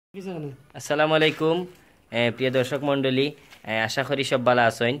আসসালামু আলাইকুম প্রিয় দর্শক মণ্ডলী, আশা করি সব ভালো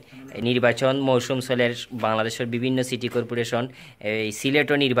আছেন। নির্বাচন মৌসুম চলে বাংলাদেশের বিভিন্ন সিটি কর্পোরেশন, এই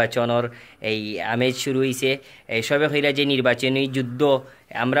সিলেটও নির্বাচনের এই আমেজ শুরু হয়েছে। সবে হইলা যে নির্বাচনী যুদ্ধ,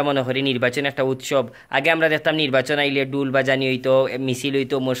 আমরা মনে করি নির্বাচন একটা উৎসব। আগে আমরা দেখতাম নির্বাচন আইলে ডুল বাজানি হইতো, মিছিল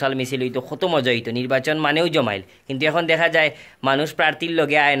হইতো, মশাল মিছিল হইতো, কত মজা হইতো, নির্বাচন মানেও জমাইল। কিন্তু এখন দেখা যায় মানুষ প্রার্থীর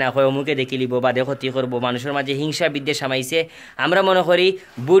লগে আয় না, হয় অমুকে দেখি লিব, বাদে ক্ষতি করবো, মানুষের মাঝে হিংসা বিদ্বেষ সামাইছে। আমরা মনে করি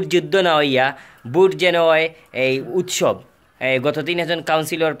বুট যুদ্ধ না হইয়া বুট যেন হয় এই উৎসব। গত দিন একজন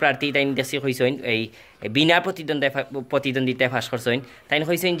কাউন্সিলর প্রার্থী তাই দেখছি কইসেন এই বিনা প্রতিদ্বন্দ্বিতায় ফাঁস করছেন। তাই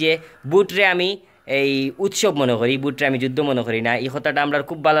কইসেন যে বুটরে আমি এই উৎসব মনে করি, বুটরে আমি যুদ্ধ মনে করি না। এই কথাটা আমরা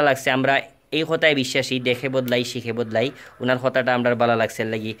খুব ভালো লাগছে। আমরা এই কথায় বিশ্বাসী, দেখে বদলাই শিখে বদলাই। ওনার কথাটা আমরা ভালো লাগছে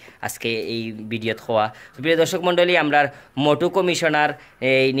লাগি আজকে এই ভিডিওত হওয়া। প্রিয় দর্শক মণ্ডলী, আমরা মোটু কমিশনার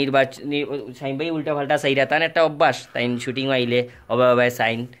এই নির্বাচন সাইন ভাই উল্টা পাল্টা চাইরা তান একটা অভ্যাস, তাই শুটিং আইলে অবাবাই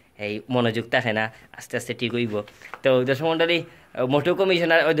সাইন এই মনোযোগ থাকে না, আস্তে আস্তে ঠিক হইব। তো দর্শক মণ্ডলী, মোটু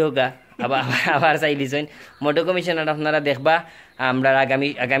কমিশনার অধ্যক্ষা আবার আবার চাইলিছেন। মোটু কমিশনার আপনারা দেখবা আমরা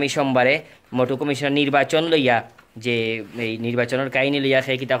আগামী সোমবারে মোটু কমিশনার নির্বাচন লইয়া যে এই নির্বাচনের কাহিনী লইয়া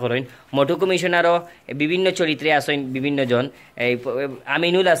সেই কিতা করেন। মোটু কমিশনারও বিভিন্ন চরিত্রে আসেন, বিভিন্নজন এই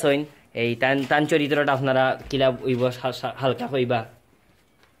আমিনুল আসেন, এই তান চরিত্রটা আপনারা কিলা হইব হালকা হইবা।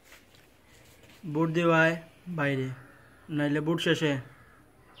 বুট দেওয়ায় বাইরে নাইলে বুট শেষে।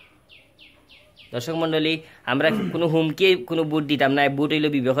 দর্শক মণ্ডলী, আমরা কোনো হুমকি কোনো বুট দিতাম না। বুট হইল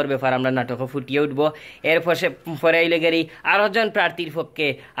বিবেকের ব্যাপার, আমরা নাটকও ফুটিয়ে উঠবো। এর পরে হইলে গেলি আরোজন প্রার্থীর পক্ষে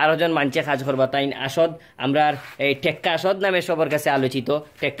আরোজন মানছে কাজ করবা। তাই আসদ আমরা এই টেক্কা আসদ নামে সবার কাছে আলোচিত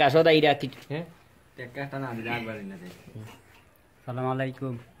টেক্কা আসদ আইরা কিছু। সালাম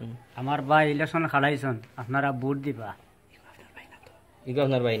আলাইকুম। আমার ভাই ইলেকশন খালাইছন, আপনারা বুট দিবা।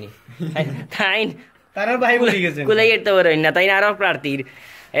 আপনার বাহিনী তাই তার ভাই বলে গেছে কুলাই এরতে পারেন না, তাই আরো প্রার্থীর।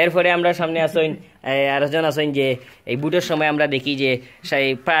 এরপরে আমরা সামনে আসেন আরেকজন আসেন যে এই বুটের সময় আমরা দেখি যে সেই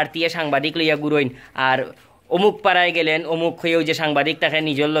প্রার্থী সাংবাদিক লইয়া ঘুরইন, আর অমুক পাড়ায় গেলেন অমুক হয়েও যে সাংবাদিক তাকে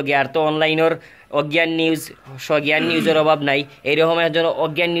নিজের লগে। আর তো অনলাইনের অজ্ঞান নিউজ স্বজ্ঞান নিউজের অভাব নাই, এইরকম একজন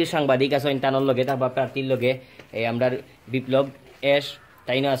অজ্ঞান নিউজ সাংবাদিক আসেন তানোর লগে, তারপর প্রার্থীর লগে এই আমরা বিপ্লব এস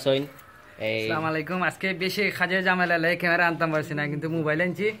তাই না আসেন। আসসালামু আলাইকুম। আজকে বেশি কাজে ঝামেলা লাই ক্যামেরা আনতাম পারছি না, কিন্তু মোবাইল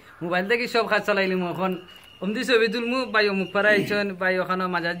আনছি। মোবাইল থেকে সব কাজ চালাইলিম। এখন অমদি ছবি তুলমু, বাই অমুক পাড়া আইসন, বাই ওখানে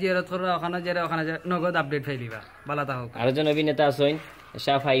মাঝার জিয়ারত করো, ওখানে যারা ওখানে নগদ আপডেট ফাইলিবা। ভালো থাকুক। আরেকজন অভিনেতা আসেন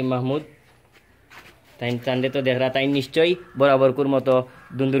শাফাই মাহমুদ, তাই চান্দে তো দেখরা তাই নিশ্চয়ই বরাবরকুর মতো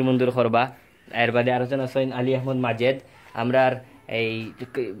দুন্দুর মুন্দুর করবা। এর বাদে আরেকজন আসেন আলী আহমদ মাজেদ। আমরা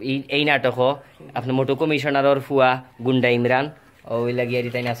এই নাটকও আপনার মোটু কমিশনারের ফুয়া গুন্ডা ইমরান ওই লাগিয়ে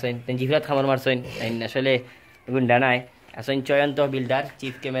তাই আসেন। তাই জিফরাত খামার মারছেন, তাই আসলে গুন্ডা নাই। আসেন চয়ন্ত বিল্ডার,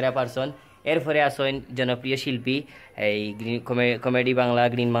 চিফ ক্যামেরা পারসন। এরপরে আসেন জনপ্রিয় শিল্পী এই কমেডি বাংলা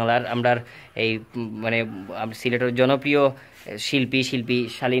গ্রিন বাংলার আমরা এই মানে সিলেটের জনপ্রিয় শিল্পী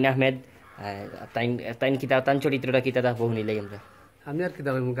শালীন আহমেদ। তাইন কিতা তান চরিত্রটা কিতা তা বহু নিলে আমরা আমি আর কি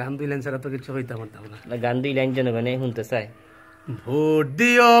দেখব, গান দুই লাইন ছাড়া তো কিছু হইতে পারতাম না। গান দুই লাইন জনগণে শুনতে চায়। ভোট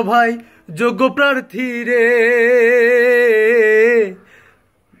দিও ভাই যোগ্য প্রার্থী রে,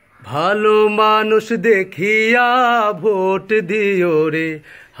 ভালো মানুষ দেখিয়া ভোট দিও রে।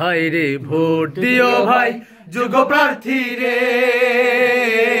 হাই রে ভোট দিও ভাই যোগ্য প্রার্থী রে,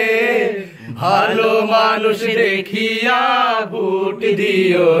 ভালো মানুষ দেখিয়া ভোট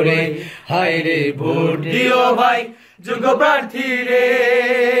দিও রে। হাই রে ভোট দিও ভাই যোগ্য প্রার্থী রে,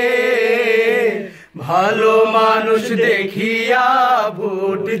 ভালো মানুষ দেখিয়া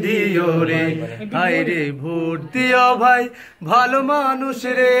ভোট দিও রে। হাই রে ভোট দিও ভাই ভালো মানুষ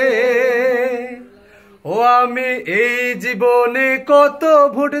রে। ও আমি এই জীবনে কত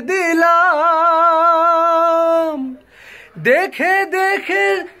ভোট দিলাম, দেখে দেখে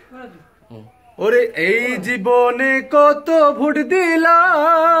ওরে এই জীবনে কত ভোট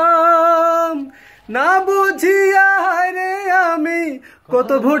দিলাম, না বুঝিয়া হায়রে আমি কত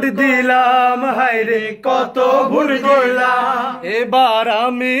ভোট দিলাম। হায়রে কত ভোট দিলাম। এবার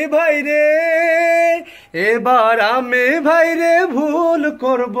আমি ভাইরে ভুল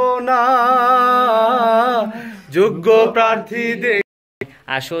করব না, যোগ্য প্রার্থী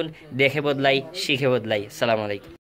আসুন দেখে বদলাই শিখে বদলাই। আসসালামু আলাইকুম।